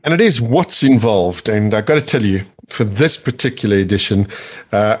And it is what's involved. And I've got to tell you, for this particular edition,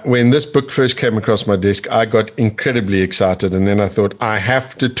 when this book first came across my desk, I got incredibly excited. And then I thought, I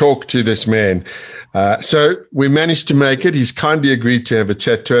have to talk to this man. So we managed to make it. He's kindly agreed to have a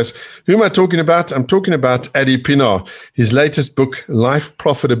chat to us. Who am I talking about? I'm talking about Adii Pienaar, his latest book, Life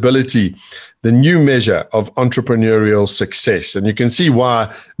Profitability, the new measure of entrepreneurial success. And you can see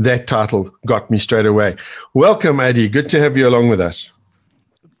why that title got me straight away. Welcome, Adii. Good to have you along with us.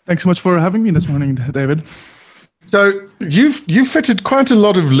 Thanks so much for having me this morning, David. So you've fitted quite a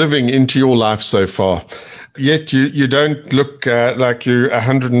lot of living into your life so far, yet you don't look like you're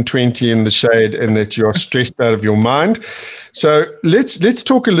 120 in the shade and that you're stressed out of your mind. So let's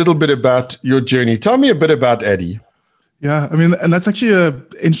talk a little bit about your journey. Tell me a bit about Adii. Yeah, I mean, and that's actually an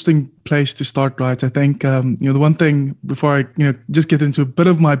interesting place to start, right? I think, the one thing before I, just get into a bit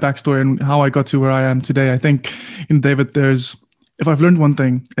of my backstory and how I got to where I am today, I think, David, if I've learned one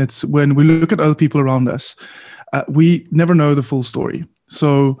thing, it's when we look at other people around us, we never know the full story.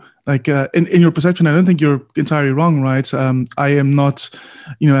 So like in your perception, I don't think you're entirely wrong, right? I am not,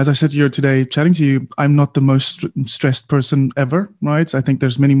 as I sit here today chatting to you, I'm not the most stressed person ever, right? I think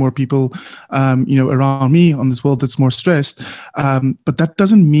there's many more people, around me on this world that's more stressed. But that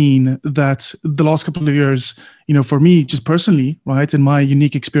doesn't mean that the last couple of years, for me, just personally, right, in my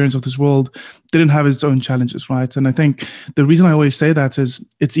unique experience of this world, didn't have its own challenges, right? And I think the reason I always say that is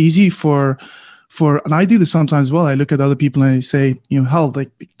it's easy and I do this sometimes as well. I look at other people and I say, hell, like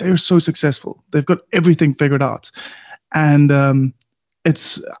they're so successful. They've got everything figured out. And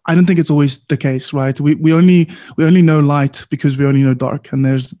I don't think it's always the case, right? We only know light because we only know dark. And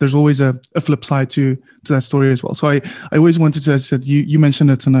there's always a flip side to that story as well. So I always wanted to, as I said, you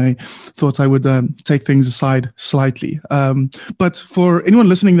mentioned it and I thought I would take things aside slightly. But for anyone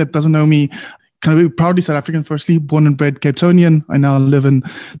listening that doesn't know me, kind of proudly South African, firstly, born and bred Cape Townian. I now live in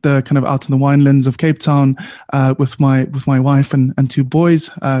the kind of out in the winelands of Cape Town with my wife and two boys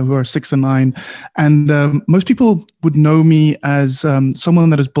who are 6 and 9. And most people would know me as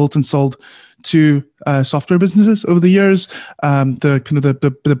someone that has built and sold two software businesses over the years.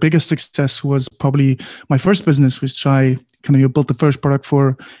 The biggest success was probably my first business, which I built the first product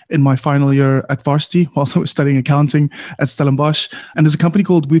for in my final year at varsity, whilst I was studying accounting at Stellenbosch. And there's a company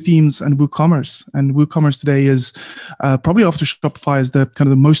called WooThemes and WooCommerce. And WooCommerce today is probably after Shopify is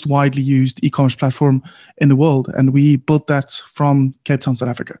the most widely used e-commerce platform in the world. And we built that from Cape Town, South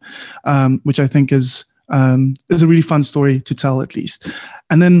Africa, which I think is a really fun story to tell, at least.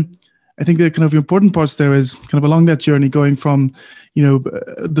 And then I think the important parts there is along that journey, going from,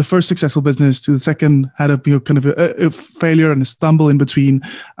 the first successful business to the second had a failure and a stumble in between.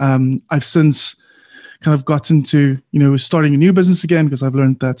 I've since gotten to, starting a new business again, because I've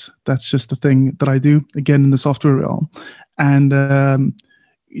learned that that's just the thing that I do again in the software realm. And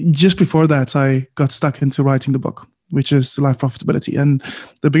just before that, I got stuck into writing the book, which is Life Profitability. And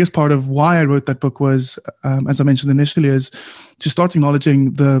the biggest part of why I wrote that book was, as I mentioned initially, is to start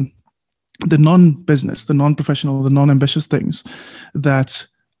acknowledging the non-business, the non-professional, the non-ambitious things that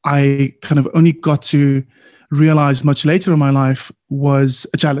I only got to realize much later in my life was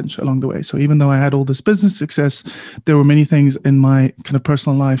a challenge along the way. So even though I had all this business success, there were many things in my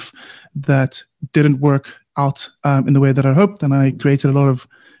personal life that didn't work out in the way that I hoped. And I created a lot of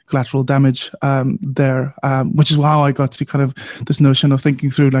collateral damage there, which is how I got to this notion of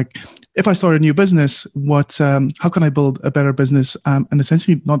thinking through, like, if I start a new business, how can I build a better business and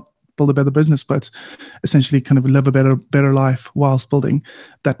essentially not build a better business, but essentially live a better life whilst building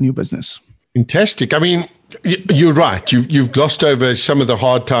that new business. Fantastic. I mean, you're right. You've glossed over some of the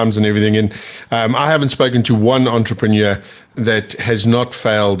hard times and everything. And I haven't spoken to one entrepreneur that has not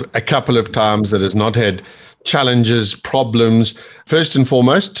failed a couple of times, that has not had challenges, problems. First and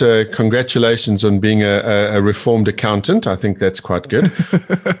foremost, congratulations on being a reformed accountant. I think that's quite good.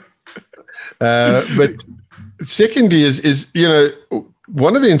 But secondly is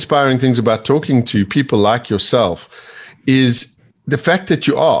one of the inspiring things about talking to people like yourself is the fact that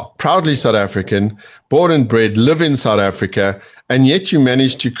you are proudly South African, born and bred, live in South Africa, and yet you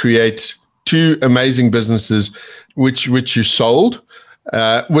managed to create two amazing businesses, which you sold.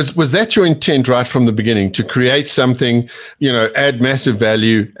 Was that your intent right from the beginning, to create something, add massive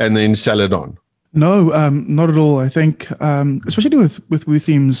value and then sell it on? No, not at all. I think, especially with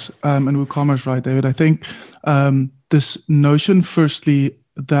WooThemes and WooCommerce, right, David? I think this notion, firstly,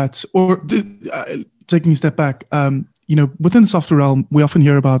 taking a step back, within the software realm, we often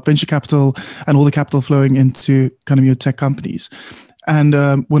hear about venture capital and all the capital flowing into your tech companies.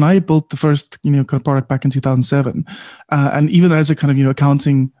 And when I built the first, kind of product back in 2007, and even as a kind of,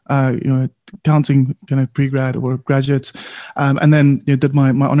 accounting kind of pre-grad or graduate, and then did my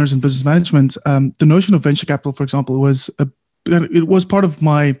honors in business management, the notion of venture capital, for example, it was part of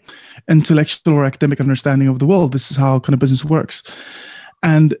my intellectual or academic understanding of the world. This is how kind of business works.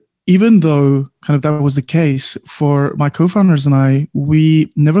 And even though kind of that was the case for my co-founders and I,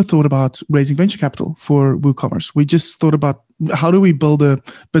 we never thought about raising venture capital for WooCommerce. We just thought about how do we build a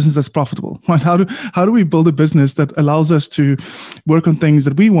business that's profitable, right? How do we build a business that allows us to work on things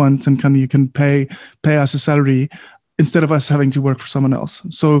that we want and you can pay us a salary instead of us having to work for someone else.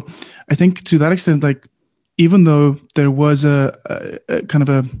 So I think to that extent, like, even though there was a kind of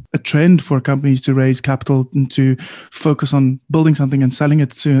a trend for companies to raise capital and to focus on building something and selling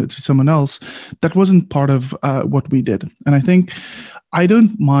it to someone else, that wasn't part of what we did. And I think I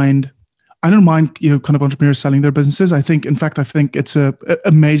don't mind kind of entrepreneurs selling their businesses. I think it's a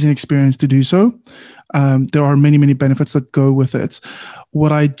amazing experience to do so. There are many benefits that go with it.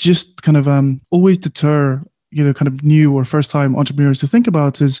 What I just kind of always deter kind of new or first time entrepreneurs to think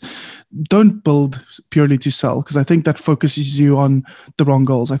about is don't build purely to sell, because I think that focuses you on the wrong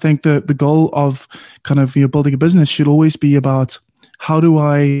goals. I think the goal of kind of building a business should always be about how do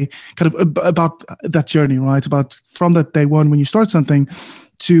I kind of about that journey, right? About from that day one when you start something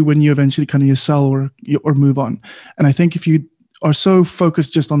to when you eventually kind of sell or move on. And I think if you are so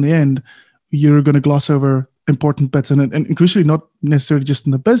focused just on the end, you're going to gloss over important bits and crucially not necessarily just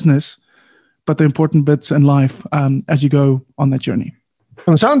in the business, but the important bits in life as you go on that journey.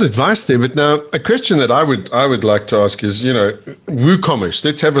 Some sound advice there, but now a question that I would like to ask is, WooCommerce.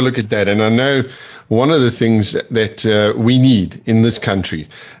 Let's have a look at that. And I know one of the things that we need in this country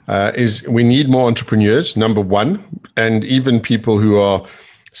is we need more entrepreneurs, number one, and even people who are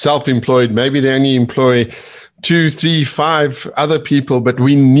self-employed. Maybe they only employ 2, 3, 5 other people, but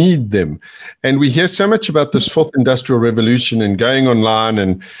we need them. And we hear so much about this fourth industrial revolution and going online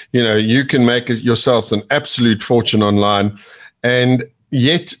and, you can make yourselves an absolute fortune online. And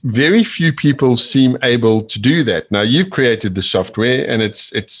yet very few people seem able to do that. Now, you've created the software and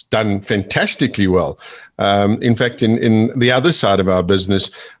it's done fantastically well. In fact, in the other side of our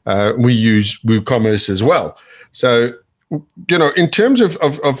business, we use WooCommerce as well. So, in terms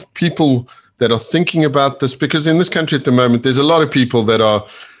of people that are thinking about this, because in this country at the moment, there's a lot of people that are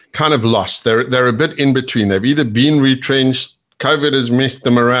kind of lost. They're a bit in between. They've either been retrenched, COVID has messed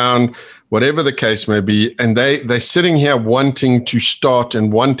them around, whatever the case may be, and they're sitting here wanting to start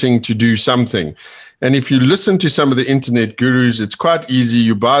and wanting to do something. And if you listen to some of the internet gurus, it's quite easy.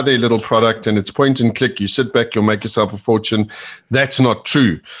 You buy their little product and it's point and click. You sit back, you'll make yourself a fortune. That's not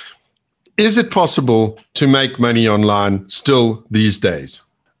true. Is it possible to make money online still these days?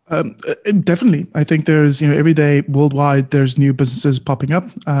 Definitely. I think there's, every day worldwide, there's new businesses popping up.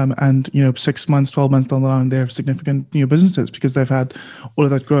 And, 6 months, 12 months down the line, they're significant new businesses because they've had all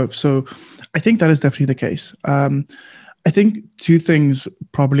of that growth. So I think that is definitely the case. I think two things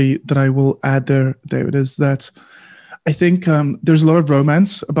probably that I will add there, David, is that I think there's a lot of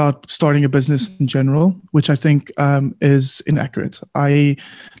romance about starting a business in general, which I think is inaccurate.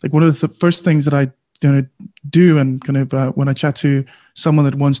 One of the first things that I do and kind of when I chat to someone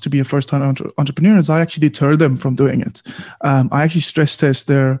that wants to be a first-time entrepreneur is I actually deter them from doing it. I actually stress test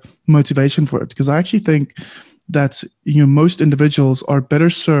their motivation for it because I actually think that most individuals are better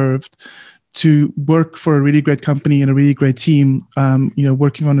served to work for a really great company and a really great team,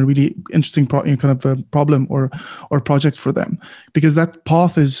 working on a really interesting kind of a problem or project for them, because that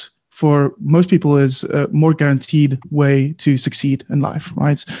path is, for most people, is a more guaranteed way to succeed in life,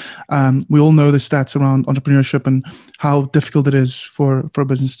 right? We all know the stats around entrepreneurship and how difficult it is for a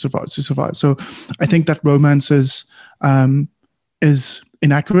business to survive. So I think that romance is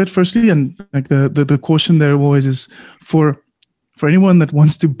inaccurate, firstly, and like the caution there always is for anyone that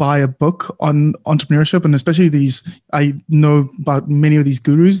wants to buy a book on entrepreneurship, and especially these, I know about many of these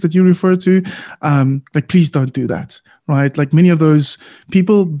gurus that you refer to, please don't do that, right? Like many of those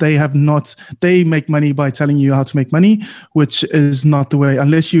people, they make money by telling you how to make money, which is not the way.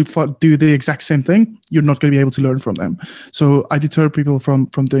 Unless you do the exact same thing, you're not going to be able to learn from them. So I deter people from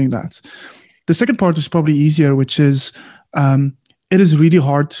doing that. The second part is probably easier, which is it is really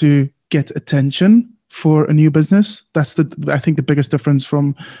hard to get attention for a new business. That's I think the biggest difference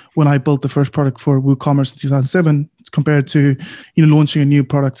from when I built the first product for WooCommerce in 2007 compared to launching a new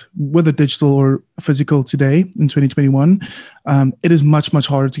product, whether digital or physical, today in 2021. It is much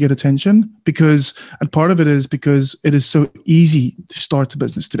harder to get attention and part of it is because it is so easy to start a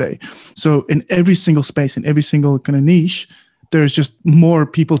business today. So in every single space, in every single kind of niche, there's just more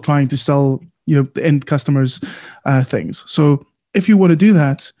people trying to sell the end customers things. So if you want to do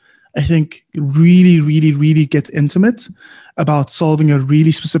that, I think really, really, really get intimate about solving a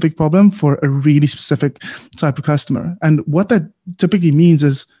really specific problem for a really specific type of customer. And what that typically means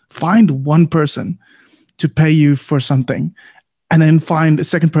is find one person to pay you for something, and then find a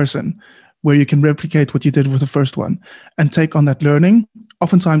second person where you can replicate what you did with the first one and take on that learning.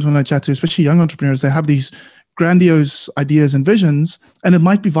 Oftentimes when I chat to especially young entrepreneurs, they have these grandiose ideas and visions, and it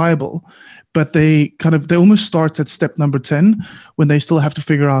might be viable, but they almost start at step number 10 when they still have to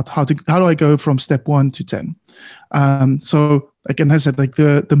figure out how do I go from step 1 to 10. So again, as I said, like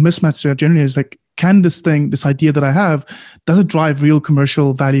the mismatch there generally is like, can this idea that I have, does it drive real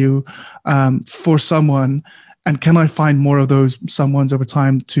commercial value for someone? And can I find more of those someones over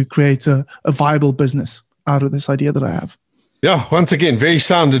time to create a viable business out of this idea that I have? Yeah, once again, very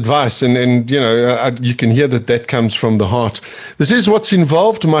sound advice. And you can hear that comes from the heart. This is What's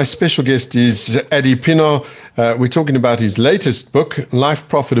Involved. My special guest is Adii Pienaar. We're talking about his latest book, Life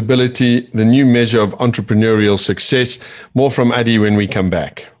Profitability, The New Measure of Entrepreneurial Success. More from Adii when we come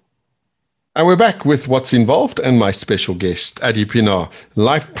back. And we're back with What's Involved and my special guest, Adii Pienaar.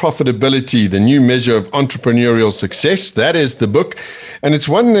 Life Profitability, the New Measure of Entrepreneurial Success. That is the book. And it's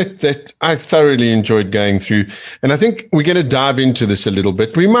one that I thoroughly enjoyed going through. And I think we're going to dive into this a little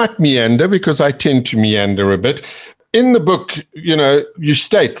bit. We might meander because I tend to meander a bit. In the book, you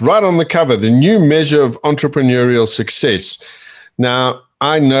state right on the cover, the new measure of entrepreneurial success. Now,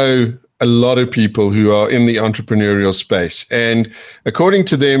 I know a lot of people who are in the entrepreneurial space. And according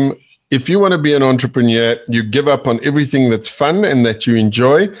to them, if you want to be an entrepreneur, you give up on everything that's fun and that you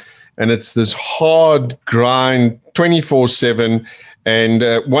enjoy. And it's this hard grind 24/7. And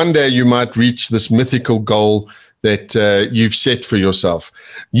one day you might reach this mythical goal that you've set for yourself.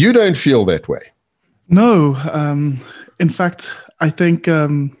 You don't feel that way. No. In fact, I think, a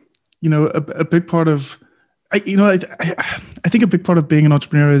big part of, I think a big part of being an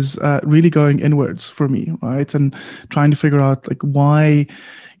entrepreneur is really going inwards for me, right? And trying to figure out like why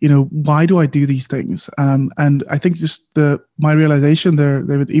do I do these things? And I think just my realization there,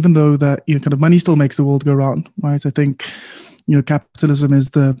 David, even though that kind of money still makes the world go round, right? I think capitalism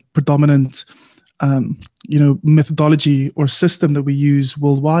is the predominant methodology or system that we use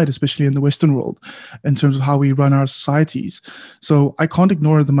worldwide, especially in the Western world, in terms of how we run our societies. So I can't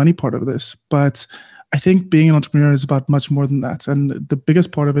ignore the money part of this, but I think being an entrepreneur is about much more than that. And the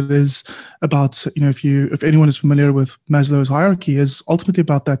biggest part of it is about, if anyone is familiar with Maslow's hierarchy, is ultimately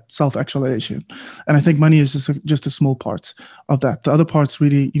about that self-actualization. And I think money is just a small part of that. The other parts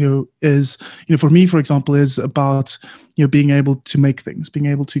really, is, for me, for example, is about, being able to make things, being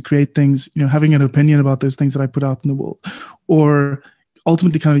able to create things, having an opinion about those things that I put out in the world, or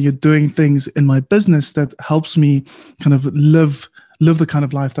ultimately kind of doing things in my business that helps me kind of live the kind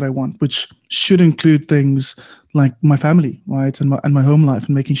of life that I want, which should include things like my family, right, and my home life,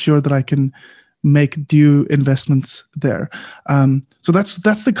 and making sure that I can make due investments there. So that's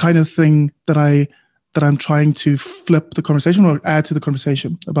the kind of thing that I'm trying to flip the conversation or add to the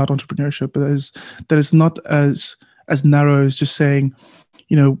conversation about entrepreneurship. That is not as narrow as just saying,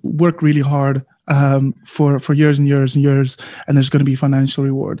 work really hard for years and years and years, and there's going to be financial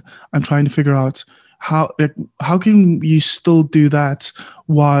reward. I'm trying to figure out how can you still do that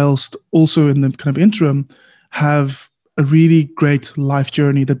whilst also in the kind of interim have a really great life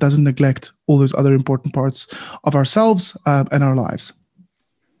journey that doesn't neglect all those other important parts of ourselves and our lives.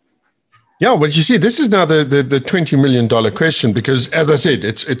 Yeah, well, you see, this is now the $20 million question, because as I said,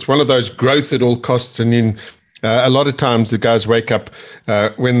 it's one of those growth at all costs. And in a lot of times the guys wake up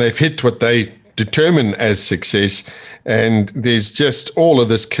when they've hit what they determine as success, and there's just all of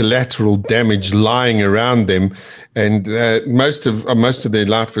this collateral damage lying around them, and most of their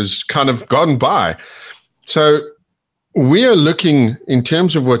life has kind of gone by. So we are looking, in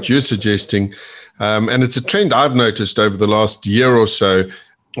terms of what you're suggesting, and it's a trend I've noticed over the last year or so,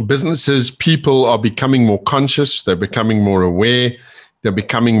 businesses, people are becoming more conscious, they're becoming more aware, they're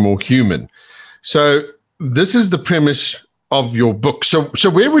becoming more human. So this is the premise of your book. So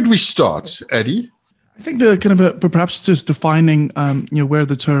where would we start, Adii? I think the kind of perhaps just defining, where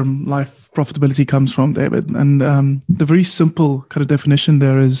the term life profitability comes from, David. And the very simple kind of definition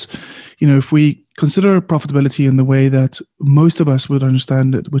there is, if we consider profitability in the way that most of us would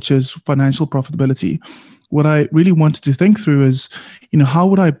understand it, which is financial profitability, what I really wanted to think through is, how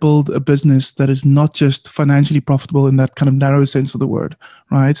would I build a business that is not just financially profitable in that kind of narrow sense of the word,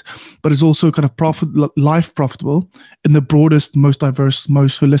 right? But is also kind of life profitable in the broadest, most diverse,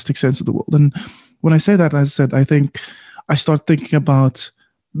 most holistic sense of the world. And when I say that, as I said, I think I start thinking about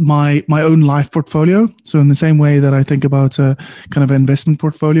my own life portfolio. So in the same way that I think about a kind of investment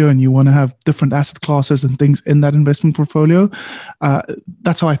portfolio, and you want to have different asset classes and things in that investment portfolio,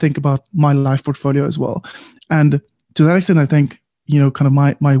 that's how I think about my life portfolio as well. And to that extent, I think, kind of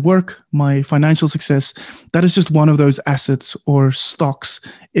my work, my financial success, that is just one of those assets or stocks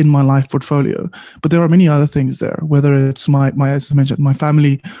in my life portfolio. But there are many other things there, whether it's my as I mentioned, my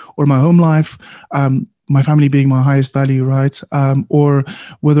family or my home life, my family being my highest value, right? Or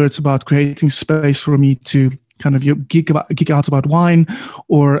whether it's about creating space for me to kind of geek out about wine,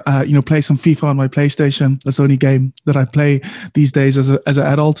 or play some FIFA on my PlayStation. That's the only game that I play these days as an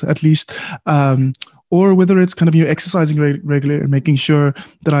adult, at least. Or whether it's kind of exercising regularly and making sure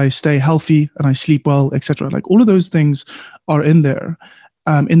that I stay healthy and I sleep well, etc. Like all of those things are in there,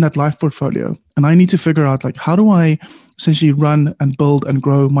 in that life portfolio. And I need to figure out, like, how do I essentially run and build and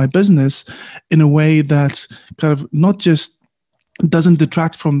grow my business in a way that kind of not just doesn't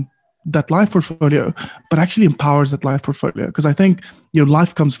detract from that life portfolio, but actually empowers that life portfolio. Because I think,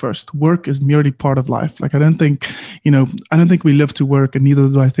 life comes first. Work is merely part of life. Like, I don't think we live to work, and neither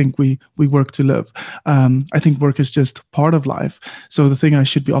do I think we work to live. I think work is just part of life. So the thing I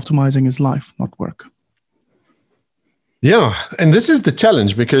should be optimizing is life, not work. Yeah, and this is the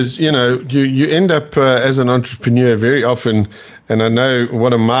challenge, because you end up as an entrepreneur very often, and I know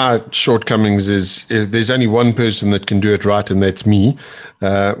one of my shortcomings is there's only one person that can do it right, and that's me,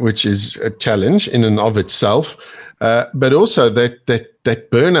 which is a challenge in and of itself. But also that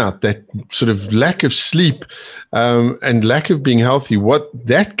burnout, that sort of lack of sleep, and lack of being healthy, what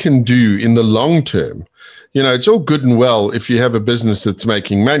that can do in the long term. It's all good and well if you have a business that's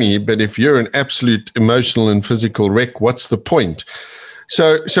making money, but if you're an absolute emotional and physical wreck, what's the point?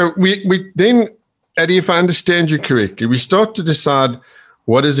 So we then, Adii, if I understand you correctly, we start to decide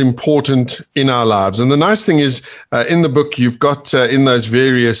what is important in our lives. And the nice thing is, in the book, you've got in those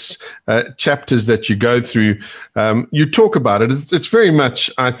various chapters that you go through, you talk about it. It's very much,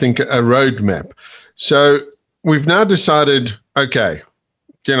 I think, a roadmap. So we've now decided, okay,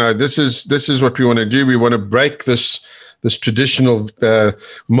 this is what we want to do. We want to break this traditional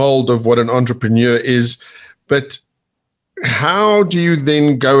mold of what an entrepreneur is. But how do you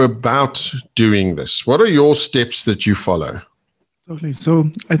then go about doing this? What are your steps that you follow? Totally. So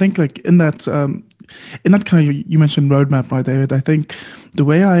I think, like, in that kind of, you mentioned roadmap, right, David? I think the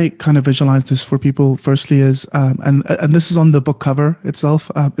way I kind of visualize this for people, firstly, is, and this is on the book cover itself.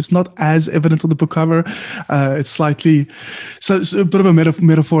 It's not as evident on the book cover. It's slightly, so it's a bit of a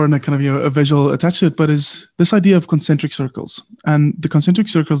metaphor and a kind of a visual attached to it, but is this idea of concentric circles. And the concentric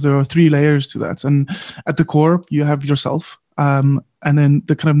circles, there are 3 layers to that. And at the core, you have yourself. And then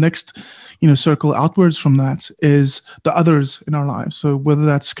the kind of next, circle outwards from that is the others in our lives. So whether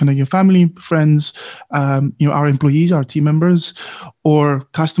that's kind of your family, friends, our employees, our team members, or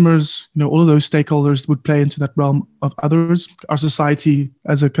customers, all of those stakeholders would play into that realm of others, our society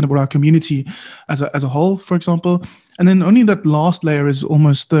as a kind of, or our community as a whole, for example. And then only that last layer is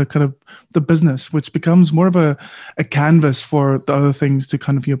almost the kind of the business, which becomes more of a canvas for the other things to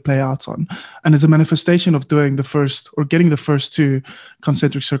kind of play out on, and is a manifestation of doing the first, or getting the first 2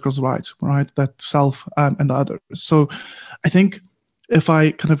 concentric circles right, that self and the others. So I think if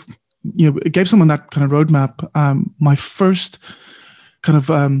I kind of gave someone that kind of roadmap, my first kind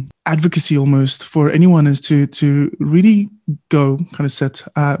of advocacy almost for anyone is to really go kind of sit,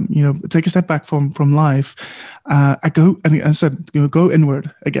 take a step back from life. I said, go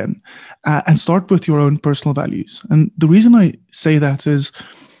inward again, and start with your own personal values. And the reason I say that is,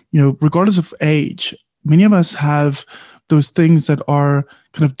 regardless of age, many of us have those things that are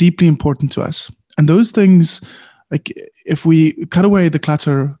kind of deeply important to us. And those things, like, if we cut away the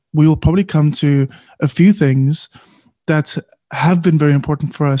clutter, we will probably come to a few things that have been very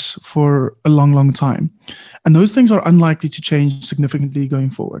important for us for a long, long time. And those things are unlikely to change significantly going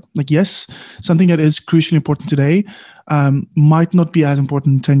forward. Like, yes, something that is crucially important today might not be as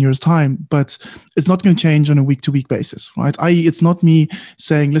important in 10 years' time, but it's not going to change on a week-to-week basis, right? I.e., it's not me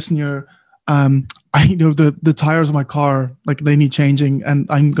saying, listen, I know the tires of my car, like, they need changing, and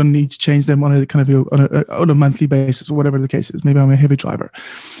I'm going to need to change them on a kind of on a monthly basis, or whatever the case is. Maybe I'm a heavy driver.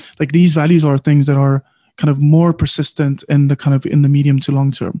 Like, these values are things that are kind of more persistent in the medium to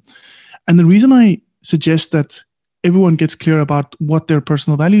long term. And the reason I suggest that everyone gets clear about what their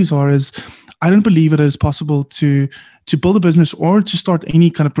personal values are is, I don't believe it is possible to build a business or to start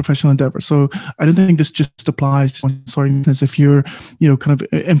any kind of professional endeavor. So I don't think this just applies to starting business. If you're, kind of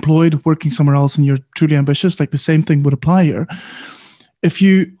employed, working somewhere else, and you're truly ambitious, like, the same thing would apply here. If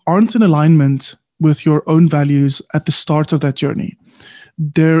you aren't in alignment with your own values at the start of that journey,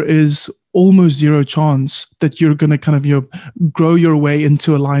 there is almost zero chance that you're going to kind of grow your way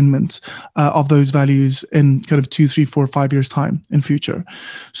into alignment of those values in kind of 2, 3, 4, 5 years time in future.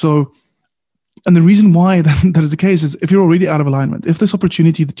 So, and the reason why that is the case is if you're already out of alignment, if this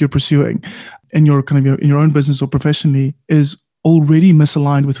opportunity that you're pursuing in your kind of in your own business or professionally is already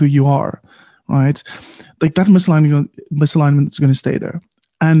misaligned with who you are, right? Like that misalignment is going to stay there.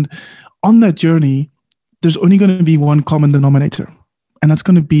 And on that journey, there's only going to be one common denominator, and that's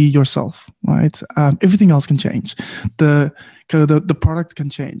going to be yourself, right? Everything else can change. The product can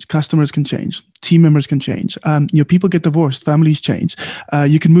change, customers can change, team members can change. People get divorced, families change.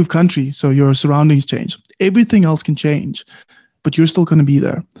 You can move country, so your surroundings change. Everything else can change, but you're still going to be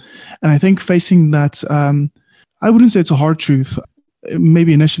there. And I think facing that, I wouldn't say it's a hard truth,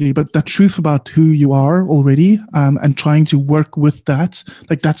 maybe initially, but that truth about who you are already, and trying to work with that,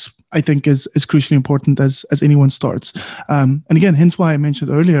 like that's, I think is crucially important as anyone starts. And again, hence why I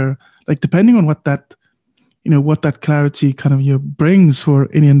mentioned earlier, like depending on what that clarity kind of brings for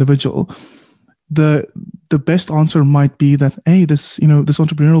any individual, the best answer might be that, hey, this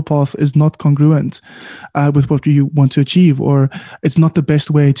entrepreneurial path is not congruent with what you want to achieve, or it's not the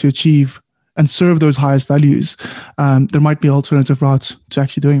best way to achieve and serve those highest values. There might be alternative routes to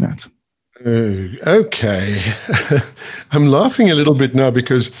actually doing that. Okay. I'm laughing a little bit now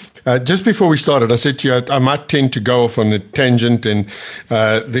because just before we started, I said to you, I might tend to go off on a tangent, and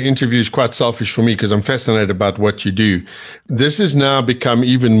the interview is quite selfish for me because I'm fascinated about what you do. This has now become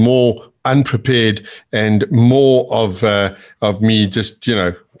even more unprepared and more of me just,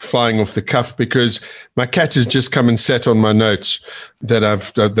 flying off the cuff, because my cat has just come and sat on my notes that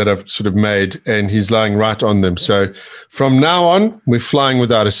I've sort of made, and he's lying right on them. So from now on, we're flying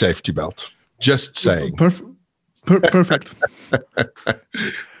without a safety belt. Just saying. Perfect.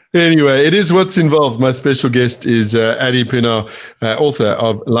 Anyway, it is what's involved. My special guest is Adii Pienaar, author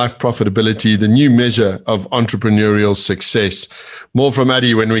of Life Profitability, the New Measure of Entrepreneurial Success. More from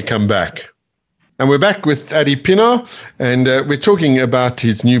Adii when we come back. And we're back with Adii Pienaar, and we're talking about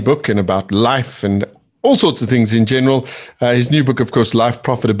his new book and about life and all sorts of things in general. His new book, of course, Life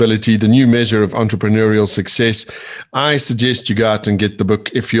Profitability, the New Measure of Entrepreneurial Success. I suggest you go out and get the book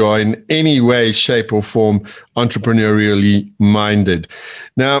if you are in any way, shape or form entrepreneurially minded.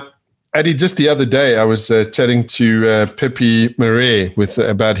 Now, Adii, just the other day, I was chatting to Pienaar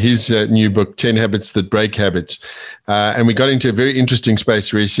about his new book, 10 Habits That Break Habits. And we got into a very interesting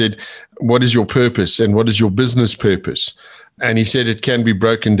space where he said, what is your purpose and what is your business purpose? And he said it can be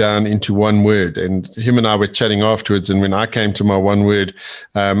broken down into one word. And him and I were chatting afterwards. And when I came to my one word,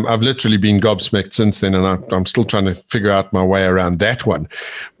 I've literally been gobsmacked since then. And I'm still trying to figure out my way around that one.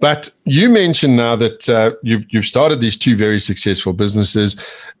 But you mentioned now that you've started these two very successful businesses.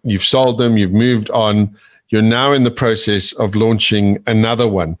 You've sold them. You've moved on. You're now in the process of launching another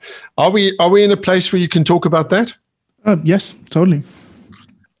one. Are we in a place where you can talk about that? Yes, totally.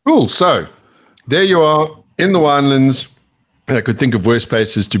 Cool. So there you are in the winelands. I could think of worse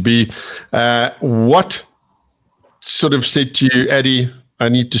places to be. What sort of said to you, Adii, I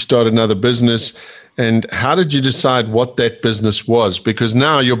need to start another business? And how did you decide what that business was? Because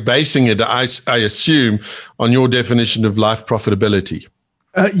now you're basing it, I assume, on your definition of life profitability.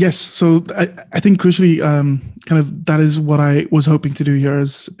 Yes. So I think crucially, kind of that is what I was hoping to do here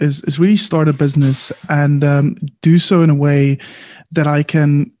is really start a business and do so in a way that I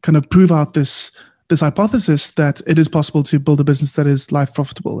can kind of prove out this hypothesis that it is possible to build a business that is life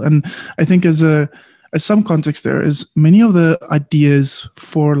profitable. And I think as some context there is many of the ideas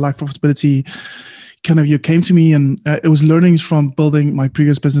for life profitability kind of came to me, and it was learnings from building my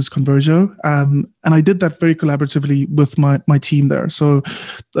previous business, Convergio, and I did that very collaboratively with my team there. So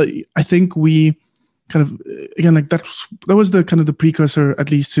I think we kind of, again, like that was the kind of the precursor,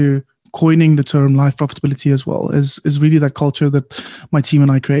 at least, to coining the term life profitability as well, is really that culture that my team and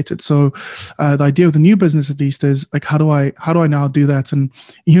I created. So the idea of the new business, at least, is like how do I now do that and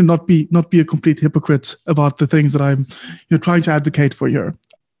not be a complete hypocrite about the things that I'm trying to advocate for here.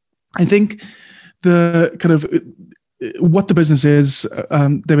 I think the kind of what the business is,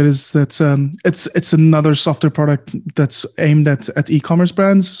 David, is that it's another software product that's aimed at e-commerce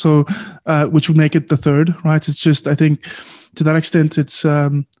brands. So which would make it the third, right? It's just, I think, to that extent, it's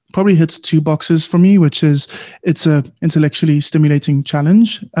probably hits two boxes for me, which is it's a intellectually stimulating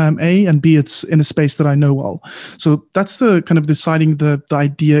challenge, A, and B, it's in a space that I know well. So that's the kind of deciding the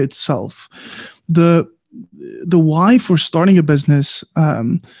idea itself. The why for starting a business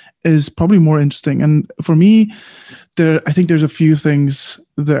is probably more interesting. And for me, I think there's a few things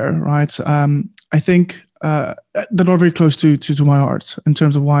there, right? I think that are very close to my heart in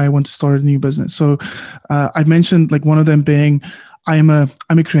terms of why I want to start a new business. So I've mentioned like one of them being, I'm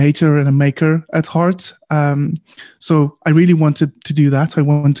a creator and a maker at heart. So I really wanted to do that. I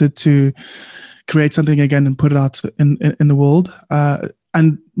wanted to create something again and put it out in the world.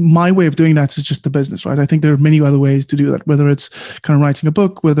 And my way of doing that is just the business, right? I think there are many other ways to do that, whether it's kind of writing a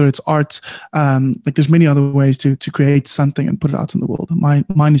book, whether it's art, like there's many other ways to create something and put it out in the world.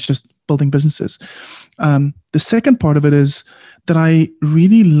 Mine is just building businesses. The second part of it is that I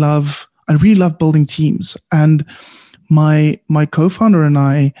really love building teams. And my co-founder and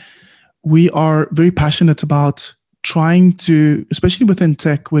I, we are very passionate about trying to, especially within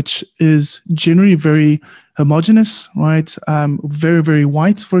tech, which is generally very homogenous, right? Very, very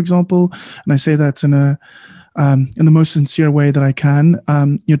white, for example. And I say that in the most sincere way that I can.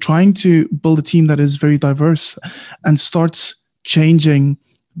 You're trying to build a team that is very diverse and starts changing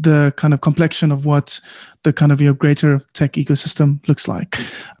the kind of complexion of what the kind of greater tech ecosystem looks like.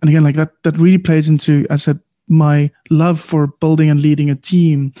 And again, like that really plays into, as I said, my love for building and leading a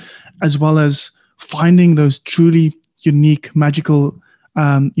team, as well as finding those truly unique, magical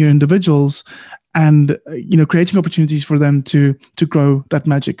individuals, and creating opportunities for them to grow that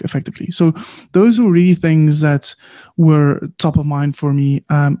magic effectively. So those were really things that were top of mind for me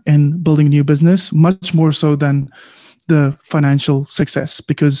in building a new business, much more so than the financial success.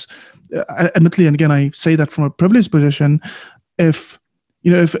 Because admittedly, and again, I say that from a privileged position, if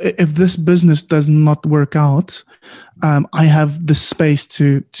this business does not work out, I have the space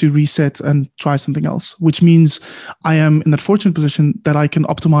to reset and try something else, which means I am in that fortunate position that I can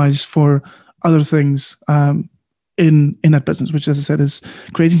optimize for other things in that business, which, as I said, is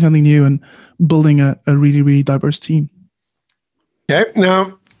creating something new and building a really, really diverse team. Okay.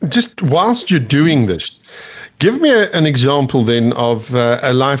 Now, just whilst you're doing this, give me an example then of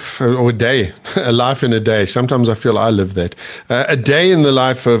a life or a day, a life in a day. Sometimes I feel I live that. A day in the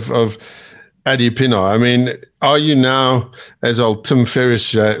life of Adii Pienaar. I mean, are you now, as old Tim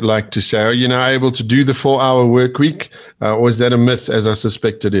Ferriss like to say, are you now able to do the 4-hour work week? Or is that a myth, as I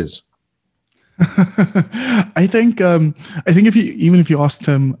suspect it is? I think if you asked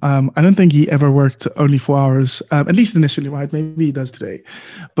him, I don't think he ever worked only 4 hours, at least initially, right? Maybe he does today,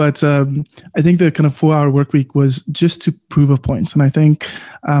 but I think the kind of 4-hour work week was just to prove a point. And I think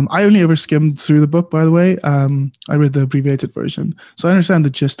I only ever skimmed through the book, by the way. I read the abbreviated version, so I understand the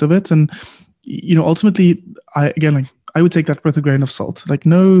gist of it. And ultimately, I would take that with a grain of salt. Like,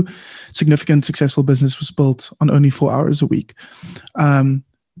 no significant successful business was built on only 4 hours a week.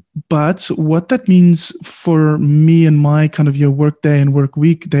 But what that means for me and my kind of work day and work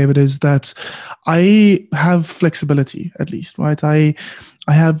week, David, is that I have flexibility, at least, right? I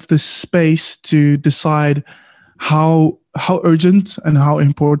have the space to decide how urgent and how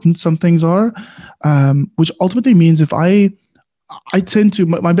important some things are, which ultimately means if I tend to,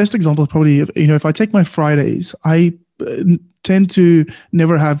 my best example is probably, if I take my Fridays, I tend to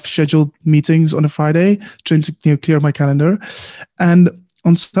never have scheduled meetings on a Friday, trying to clear my calendar. And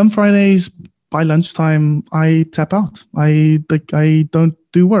on some Fridays, by lunchtime, I tap out. I don't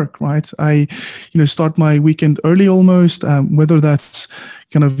do work, right? I, start my weekend early almost, whether that's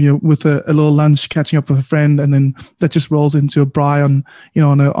kind of, with a little lunch, catching up with a friend, and then that just rolls into a braai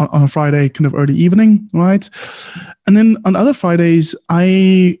on a Friday kind of early evening, right? And then on other Fridays,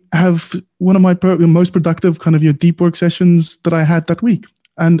 I have one of my most productive kind of deep work sessions that I had that week.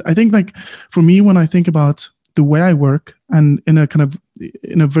 And I think, like, for me, when I think about the way I work, and in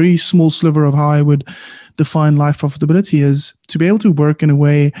a very small sliver of how I would define life profitability, is to be able to work in a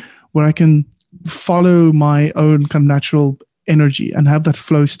way where I can follow my own kind of natural energy and have that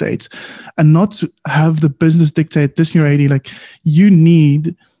flow state, and not have the business dictate, this year, Adii, like, you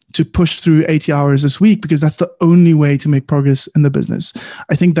need to push through 80 hours this week because that's the only way to make progress in the business.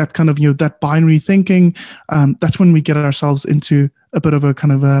 I think that kind of, that binary thinking, that's when we get ourselves into a bit of a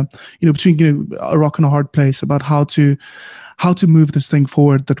kind of a, between, a rock and a hard place about how to move this thing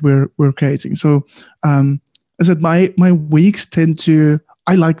forward that we're creating. So, as I said, my weeks tend to,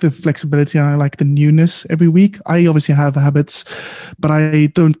 I like the flexibility and I like the newness every week. I obviously have habits, but I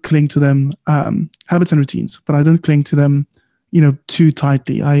don't cling to them, habits and routines, but I don't cling to them too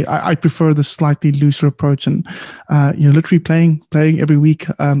tightly. I prefer the slightly looser approach, and literally playing every week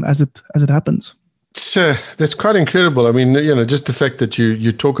as it happens. That's quite incredible. I mean, just the fact that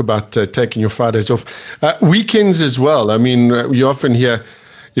you talk about taking your Fridays off, weekends as well. I mean, you often hear,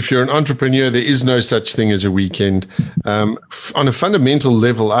 if you're an entrepreneur, there is no such thing as a weekend. On a fundamental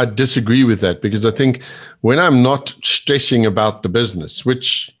level, I disagree with that, because I think when I'm not stressing about the business,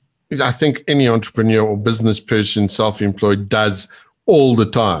 which I think any entrepreneur or business person, self-employed, does all the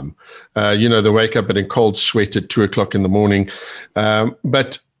time. They wake up in a cold sweat at 2:00 in the morning.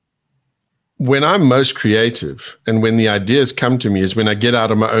 But when I'm most creative and when the ideas come to me is when I get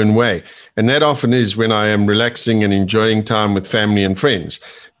out of my own way. And that often is when I am relaxing and enjoying time with family and friends.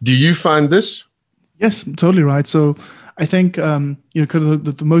 Do you find this? Yes, totally right. So I think kind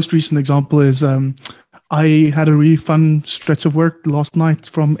of the most recent example is I had a really fun stretch of work last night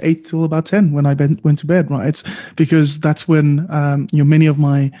from 8 till about 10 when I went to bed, right? Because that's when many of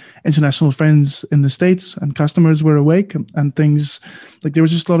my international friends in the States and customers were awake, and things like there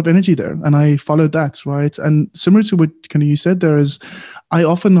was just a lot of energy there, and I followed that, right? And similar to what kind of you said, there is, I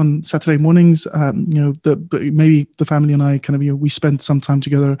often on Saturday mornings, maybe the family and I kind of, we spend some time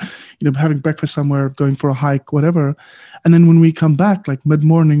together, having breakfast somewhere, going for a hike, whatever. And then when we come back, like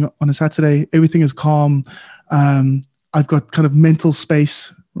mid-morning on a Saturday, everything is calm. I've got kind of mental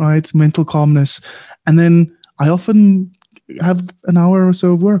space, right? Mental calmness. And then I often have an hour or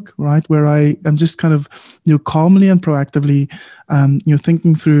so of work, right? Where I am just kind of, calmly and proactively,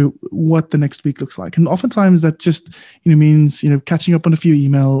 thinking through what the next week looks like. And oftentimes that just, means, catching up on a few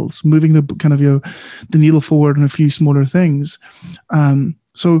emails, moving the kind of, the needle forward on a few smaller things.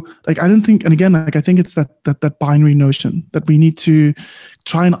 So like, I don't think, and again, like, I think it's that binary notion that we need to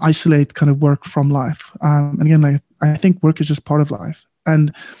try and isolate kind of work from life. And again, like, I think work is just part of life.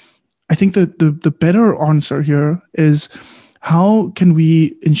 And I think that the better answer here is, how can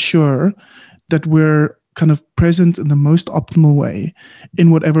we ensure that we're kind of present in the most optimal way in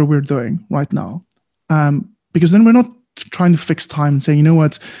whatever we're doing right now? Because then we're not trying to fix time and saying,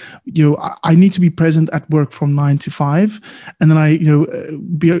 I need to be present at work from 9 to 5, and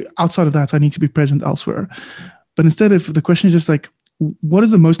then be outside of that, I need to be present elsewhere. But instead, if the question is just like, what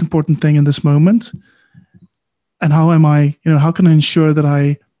is the most important thing in this moment, and how am I, how can I ensure that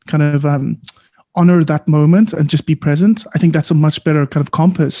I kind of honor that moment and just be present? I think that's a much better kind of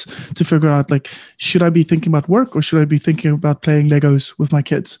compass to figure out, like, should I be thinking about work, or should I be thinking about playing Legos with my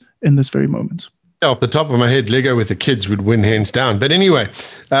kids in this very moment? Off the top of my head, Lego with the kids would win hands down. But anyway,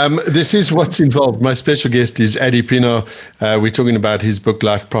 this is what's involved. My special guest is Adii Pienaar. We're talking about his book,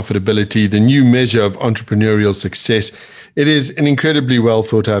 Life Profitability, the New Measure of Entrepreneurial Success. It is an incredibly well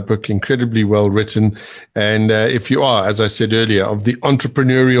thought out book, incredibly well written. And if you are, as I said earlier, of the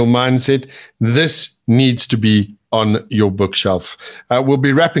entrepreneurial mindset, this needs to be on your bookshelf. We'll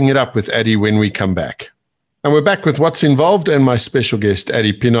be wrapping it up with Adii when we come back. And we're back with what's involved and my special guest,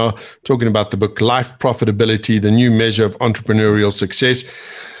 Adii Pienaar, talking about the book, Life Profitability, the New Measure of Entrepreneurial Success.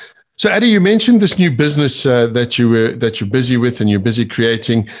 So, Adii, you mentioned this new business that you're busy with and you're busy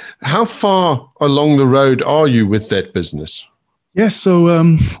creating. How far along the road are you with that business? Yes,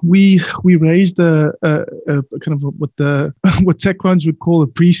 so we raised a kind of what TechCrunch would call a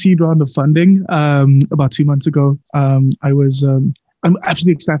pre-seed round of funding about 2 months ago. I'm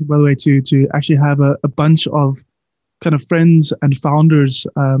absolutely ecstatic, by the way, to actually have a bunch of kind of friends and founders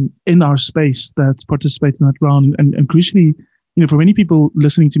in our space that participate in that round. And crucially, for many people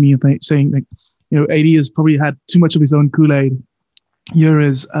listening to me and saying, like, Adii has probably had too much of his own Kool-Aid. Here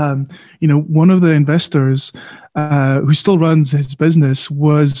is, one of the investors who still runs his business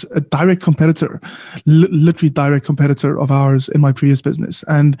was a direct competitor, literally direct competitor of ours in my previous business.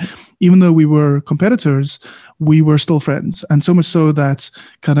 And even though we were competitors, we were still friends. And so much so that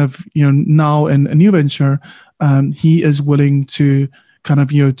kind of, now in a new venture, he is willing to kind of,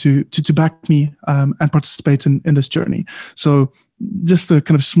 to back me and participate in this journey. So just a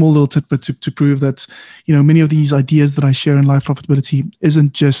kind of small little tidbit to prove that, many of these ideas that I share in Life Profitability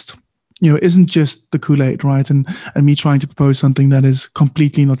isn't just the Kool-Aid, right? And me trying to propose something that is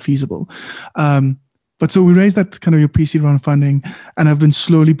completely not feasible. But so we raised that kind of your pre-seed round of funding, and I've been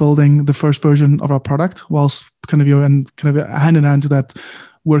slowly building the first version of our product, whilst kind of hand in hand to that,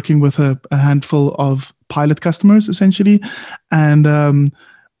 working with a handful of pilot customers essentially. And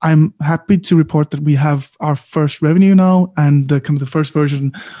I'm happy to report that we have our first revenue now, and the kind of the first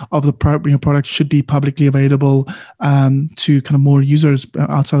version of the product should be publicly available to kind of more users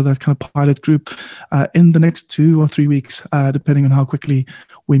outside of that kind of pilot group in the next 2 or 3 weeks, depending on how quickly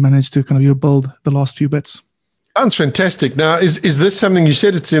we manage to kind of build the last few bits. Sounds fantastic. Now, is this something, you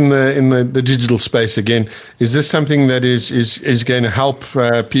said it's in the digital space again? Is this something that is going to help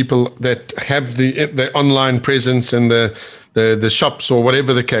people that have the online presence and the shops or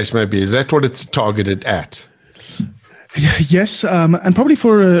whatever the case may be? Is that what it's targeted at? Yes, and probably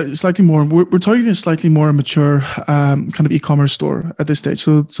for slightly more, we're targeting a slightly more mature kind of e-commerce store at this stage.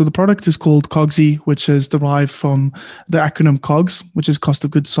 So the product is called Cogsy, which is derived from the acronym COGS, which is cost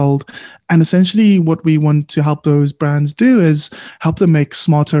of goods sold. And essentially what we want to help those brands do is help them make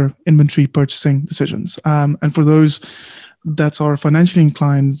smarter inventory purchasing decisions. And for those that are financially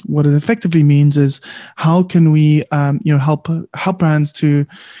inclined, what it effectively means is how can we, help brands to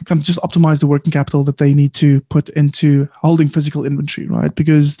kind of just optimize the working capital that they need to put into holding physical inventory, right?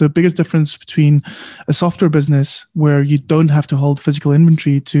 Because the biggest difference between a software business where you don't have to hold physical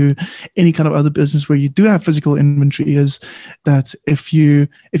inventory to any kind of other business where you do have physical inventory is that if you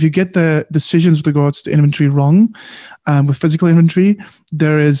get the decisions with regards to inventory wrong, with physical inventory,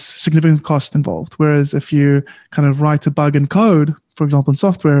 there is significant cost involved. Whereas if you kind of write a bug in code, for example, in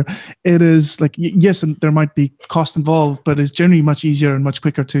software, it is like, yes, and there might be cost involved, but it's generally much easier and much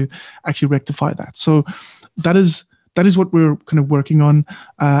quicker to actually rectify that. So that is what we're kind of working on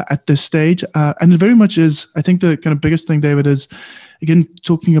at this stage. And it very much is, I think the kind of biggest thing, David, is, again,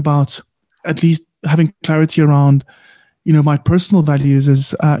 talking about at least having clarity around, my personal values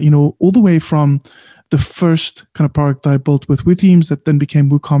is, all the way from the first kind of product that I built with WooTeams that then became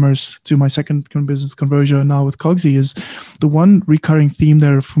WooCommerce to my second kind of business conversion now with Cogsy, is the one recurring theme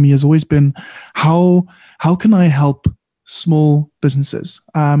there for me has always been how can I help small businesses?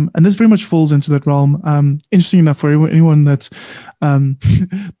 And this very much falls into that realm. Interesting enough, for anyone that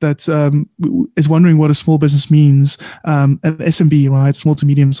is wondering what a small business means, an SMB, right, small to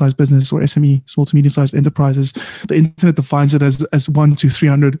medium-sized business, or SME, small to medium-sized enterprises, the internet defines it as 1 to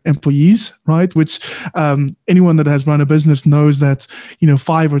 300 employees, right? Which anyone that has run a business knows that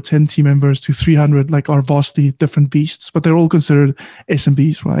 5 or 10 team members to 300 are vastly different beasts, but they're all considered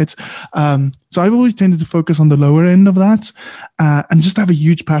SMBs, right? So I've always tended to focus on the lower end of that. And just have a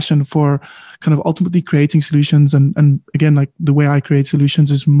huge passion for kind of ultimately creating solutions. And again, like the way I create solutions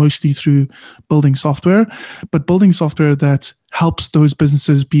is mostly through building software, but building software that helps those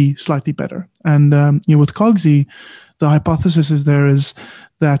businesses be slightly better. And with Cogsy, the hypothesis is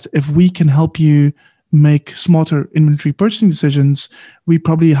that if we can help you make smarter inventory purchasing decisions, we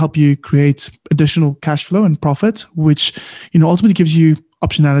probably help you create additional cash flow and profit, which ultimately gives you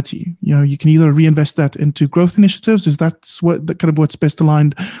optionality. You can either reinvest that into growth initiatives, is that's what's best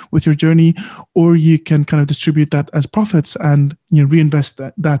aligned with your journey, or you can kind of distribute that as profits and reinvest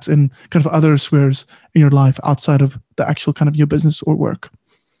that in kind of other spheres in your life outside of the actual kind of your business or work.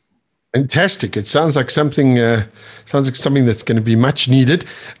 Fantastic! It sounds like something that's going to be much needed.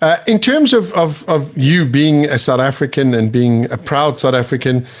 In terms of you being a South African and being a proud South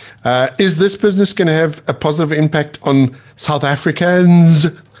African, is this business going to have a positive impact on South Africans?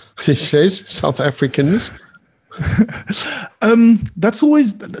 He says South Africans. That's a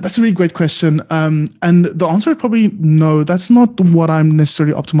really great question. And the answer is probably no. That's not what I'm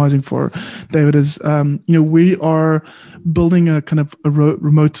necessarily optimizing for, David. Is we are building a kind of a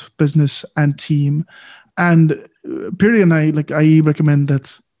remote business and team, and Perry and I recommend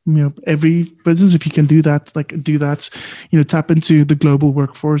that every business, if you can do that, tap into the global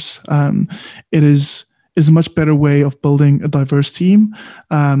workforce. It is a much better way of building a diverse team,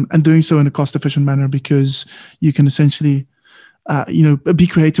 and doing so in a cost-efficient manner, because you can essentially, be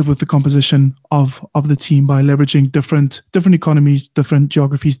creative with the composition of the team by leveraging different economies, different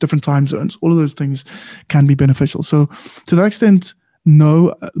geographies, different time zones. All of those things can be beneficial. So to that extent,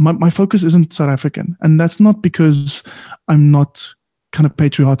 no, my focus isn't South African, and that's not because I'm not kind of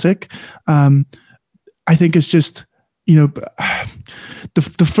patriotic. I think it's just, the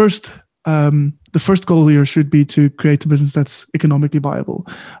first goal here should be to create a business that's economically viable.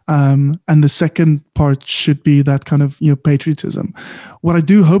 And the second part should be that kind of, patriotism. What I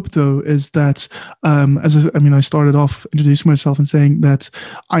do hope, though, is that, I started off introducing myself and saying that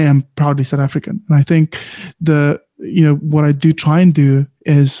I am proudly South African. And I think what I do try and do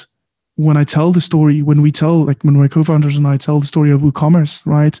is, when I tell the story, when my co-founders and I tell the story of WooCommerce,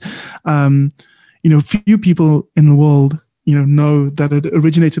 right? Few people in the world know that it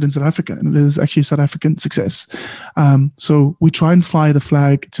originated in South Africa, and it is actually a South African success. So we try and fly the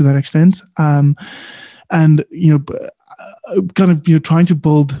flag to that extent, and trying to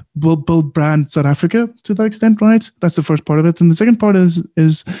build brand South Africa to that extent, right? That's the first part of it, and the second part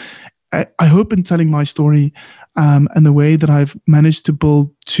is I hope in telling my story, and the way that I've managed to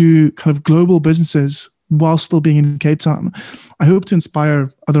build two kind of global businesses while still being in Cape Town, I hope to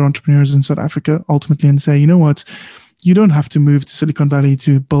inspire other entrepreneurs in South Africa ultimately and say, you know what? You don't have to move to Silicon Valley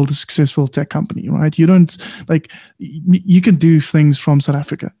to build a successful tech company, right? You don't you can do things from South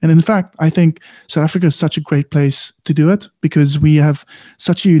Africa. And in fact, I think South Africa is such a great place to do it because we have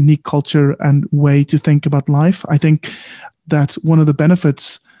such a unique culture and way to think about life. I think that one of the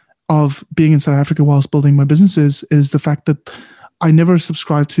benefits of being in South Africa whilst building my businesses is the fact that I never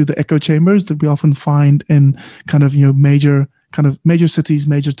subscribe to the echo chambers that we often find in kind of, major cities,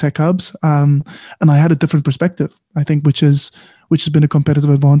 major tech hubs. And I had a different perspective, I think, which is which has been a competitive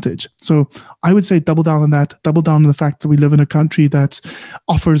advantage. So I would say double down on that, double down on the fact that we live in a country that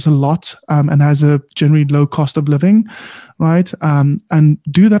offers a lot and has a generally low cost of living, right? And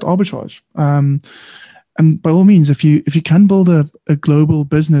do that arbitrage. And by all means, if you can build a global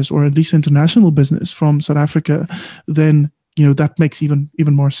business or at least international business from South Africa, then that makes even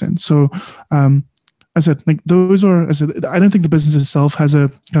more sense. So as I said, like those are, as I said, I don't think the business itself has a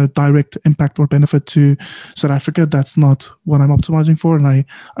kind of direct impact or benefit to South Africa. That's not what I'm optimizing for, and I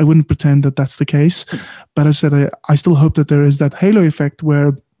wouldn't pretend that that's the case. But as I said, I still hope that there is that halo effect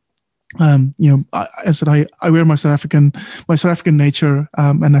where I wear my South African nature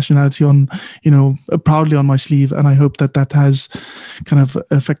and nationality on, proudly on my sleeve, and I hope that has kind of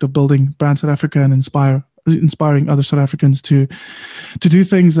effect of building brand South Africa and inspiring other South Africans to do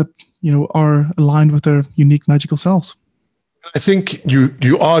things that are aligned with their unique magical selves. I think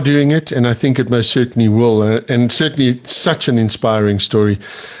you are doing it, and I think it most certainly will, and certainly it's such an inspiring story.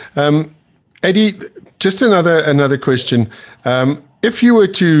 Adii, just another question. If you were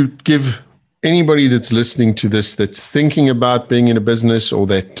to give anybody that's listening to this, that's thinking about being in a business or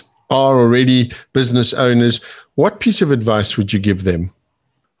that are already business owners, what piece of advice would you give them?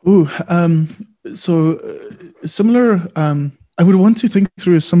 Similar. I would want to think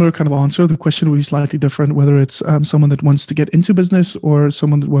through a similar kind of answer. The question would be slightly different, whether it's someone that wants to get into business or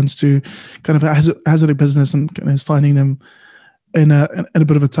someone that wants to kind of has a business and is finding them in a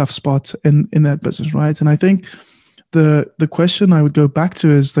bit of a tough spot in that business, right? And I think the question I would go back to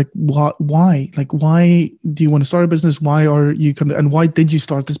is like, why? Like, why do you want to start a business? Why are you and why did you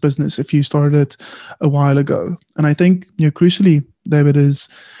start this business if you started it a while ago? And I think, crucially, David, is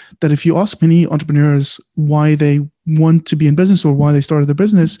that if you ask many entrepreneurs why they want to be in business or why they started their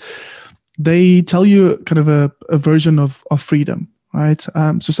business, they tell you kind of a version of freedom, right?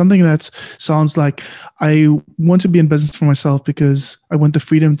 So something that sounds like, I want to be in business for myself because I want the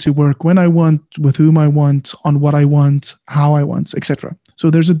freedom to work when I want, with whom I want, on what I want, how I want, etc.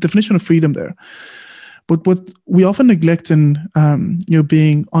 So there's a definition of freedom there. But what we often neglect in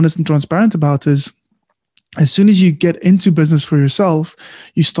being honest and transparent about is, as soon as you get into business for yourself,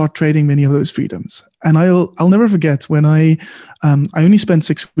 you start trading many of those freedoms. And I'll never forget when I only spent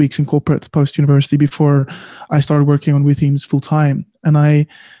 6 weeks in corporate post-university before I started working on WeThemes full time. And I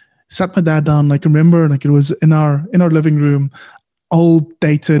sat my dad down. I can remember, like, it was in our living room, old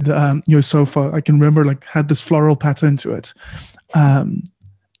dated sofa. I can remember, like, had this floral pattern to it.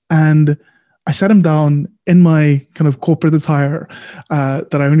 And I sat him down in my kind of corporate attire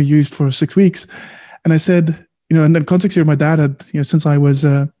that I only used for 6 weeks. And I said, in the context here, my dad had, since I was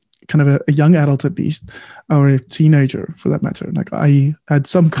kind of a young adult at least, or a teenager for that matter, like I had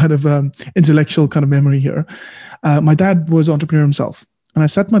some kind of intellectual kind of memory here. My dad was an entrepreneur himself. And I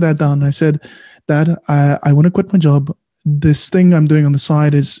sat my dad down and I said, Dad, I want to quit my job. This thing I'm doing on the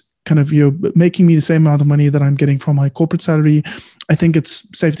side is kind of, making me the same amount of money that I'm getting from my corporate salary. I think it's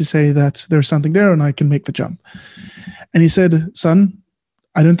safe to say that there's something there and I can make the jump. And he said, son,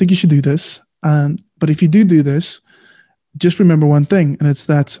 I don't think you should do this. But if you do this, just remember one thing, and it's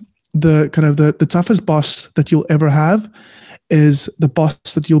that the toughest boss that you'll ever have is the boss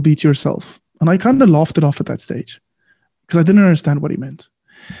that you'll be to yourself. And I kind of laughed it off at that stage because I didn't understand what he meant.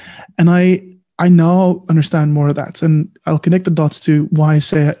 And I now understand more of that, and I'll connect the dots to why I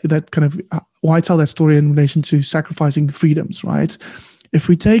say that, kind of why I tell that story in relation to sacrificing freedoms, right? If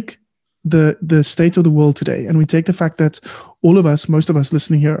we take the state of the world today, and we take the fact that all of us, most of us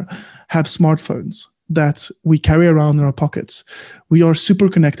listening here, have smartphones that we carry around in our pockets. We are super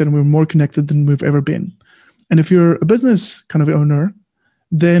connected, and we're more connected than we've ever been. And if you're a business kind of owner,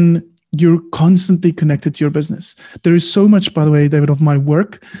 then you're constantly connected to your business. There is so much, by the way, David, of my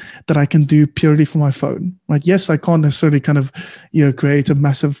work that I can do purely from my phone. Right? Yes, I can't necessarily kind of, create a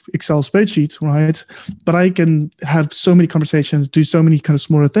massive Excel spreadsheet, right? But I can have so many conversations, do so many kind of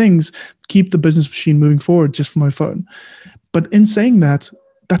smaller things, keep the business machine moving forward just from my phone. But in saying that,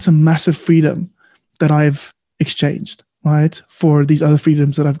 that's a massive freedom that I've exchanged, right, for these other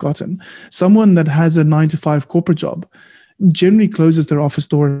freedoms that I've gotten. Someone that has a 9-to-5 corporate job generally closes their office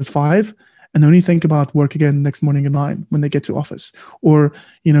door at 5 and only think about work again next morning at 9 when they get to office. Or,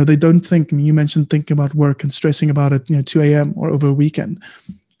 they don't think, you mentioned thinking about work and stressing about it, 2 a.m. or over a weekend.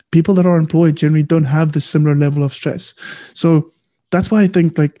 People that are employed generally don't have this similar level of stress. So that's why I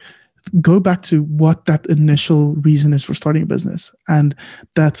think, go back to what that initial reason is for starting a business, and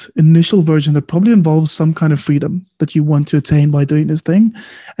that initial version that probably involves some kind of freedom that you want to attain by doing this thing.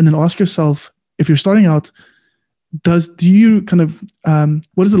 And then ask yourself, if you're starting out, what is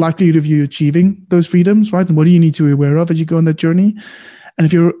the likelihood of you achieving those freedoms, right? And what do you need to be aware of as you go on that journey? And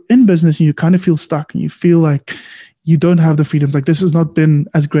if you're in business and you kind of feel stuck and you feel like you don't have the freedoms, like this has not been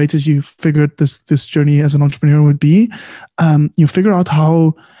as great as you figured this journey as an entrepreneur would be, you figure out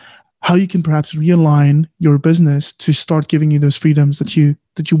how you can perhaps realign your business to start giving you those freedoms that you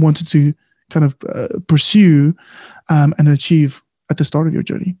wanted to kind of pursue and achieve at the start of your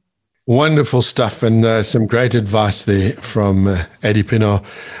journey. Wonderful stuff, and some great advice there from Adii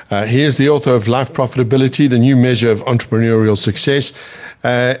Pienaar. He is the author of Life Profitability, the New Measure of Entrepreneurial Success.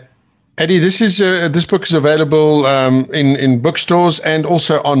 Adii, this book is available in bookstores and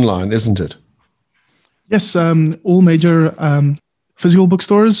also online, isn't it? Yes, all major physical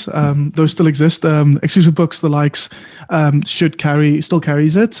bookstores, those still exist. Exclusive Books, the likes, still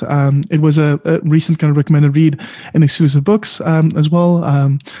carries it. It was a recent kind of recommended read in Exclusive Books as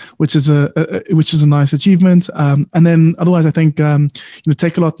well, which is a nice achievement. And then otherwise, I think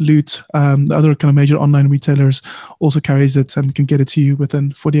Take A Lot, Loot, the other kind of major online retailers also carries it and can get it to you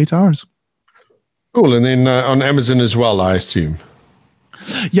within 48 hours. Cool, and then on Amazon as well, I assume.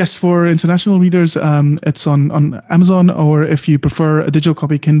 Yes, for international readers, it's on Amazon, or if you prefer a digital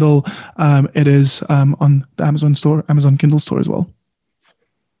copy Kindle, it is on the Amazon Kindle store as well.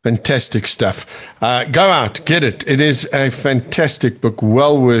 Fantastic stuff. Go out, get it. It is a fantastic book,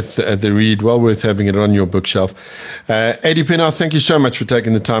 well worth the read, well worth having it on your bookshelf. Adii Pienaar, thank you so much for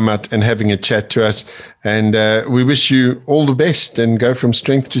taking the time out and having a chat to us. And we wish you all the best and go from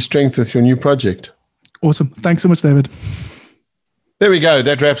strength to strength with your new project. Awesome. Thanks so much, David. There we go.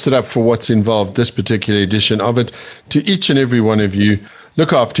 That wraps it up for What's Involved, this particular edition of it. To each and every one of you,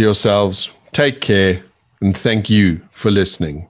 look after yourselves, take care, and thank you for listening.